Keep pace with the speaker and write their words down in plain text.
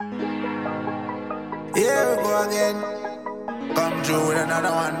Here we go again. Come through with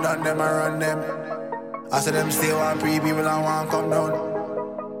another one, done them, I run them. I said them stay one pre people and one come down.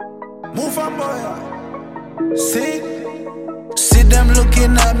 Move on, boy. See them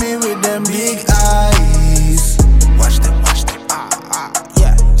looking at me with them big eyes. Watch them,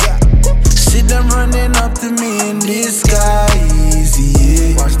 yeah. See them running up to me in disguise,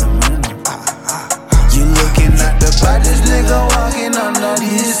 yeah. Watch them running up, You looking at the baddest nigga walking under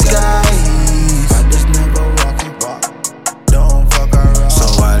these skies. Baddest nigga walking, don't fuck around. So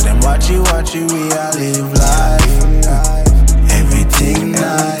while them watch you, we all live life. Everything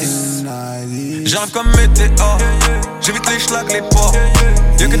nice. J'arrive comme météore, j'évite les schlags, les porcs.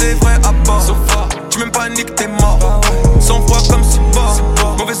 Y'a que des vrais apports, tu m'aimes pas nique, t'es mort. Sans froid comme support,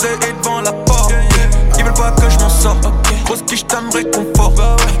 mauvais œil est devant la porte. Ils veulent pas que je m'en sorte, grosse quiche t'as me réconfort.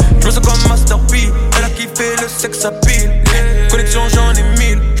 J'me sens comme Master P, elle a kiffé le sexe à pile. Connexion j'en ai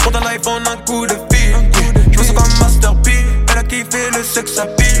 1000, j'prends un live en un coup de fil. J'me sens comme Master P, elle a kiffé le sexe à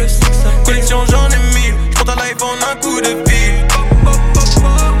pile. Connexion j'en ai 1000, j'prends un live en un coup de fil.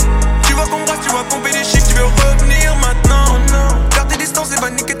 Tu vois qu'on brasse, tu vois qu'on fait des chiffres, tu veux revenir maintenant. Garde tes distances et va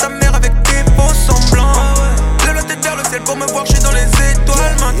niquer ta mère avec tes faux semblants. Lève la tête vers le ciel pour me voir, j'suis dans les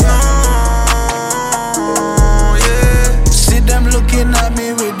étoiles maintenant. Yeah. See them looking at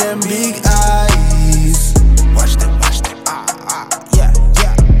me with them big eyes. Watch them, yeah.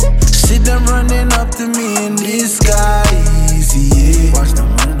 See them running up to me in disguise, yeah. Watch them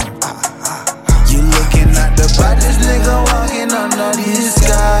running up, You looking at the baddest nigga walking under these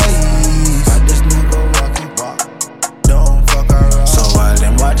skies.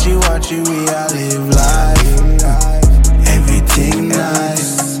 Watch you, we all live life. Everything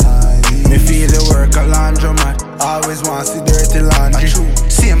nice. Me feel the work a laundromat. Always want see dirty laundry.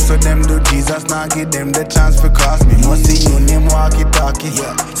 Same so them do Jesus, now give them the chance because me must see you name walkie talkie.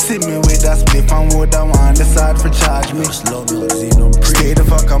 See me with a spliff and would I want decide for charge me. Stay the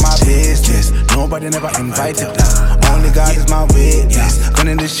fuck on my business. Nobody never invited. Only God is my witness.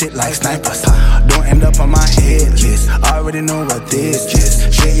 Gunning this shit like snipers. Don't end up on my hit list. Already know what this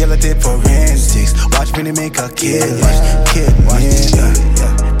is. Shit yellow tape forensics. Watch me make a kid. Watch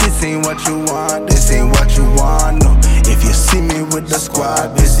This ain't what you want. This ain't what you want. No. If you see me with the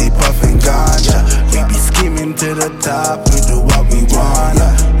squad, busy puffing ganja. We be scheming to the top. We do what we want.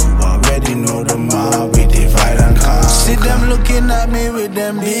 You already know the mob. We divide and conquer. See them looking at me with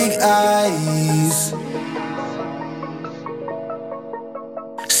them big eyes.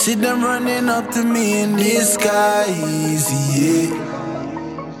 See them running up to me in disguise, yeah.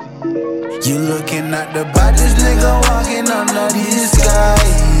 You looking at the baddest nigga walking under these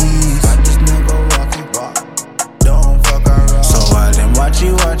skies. Baddest nigga walking, don't fuck around. So while them watch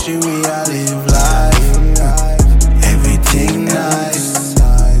you, we all live life. Everything nice.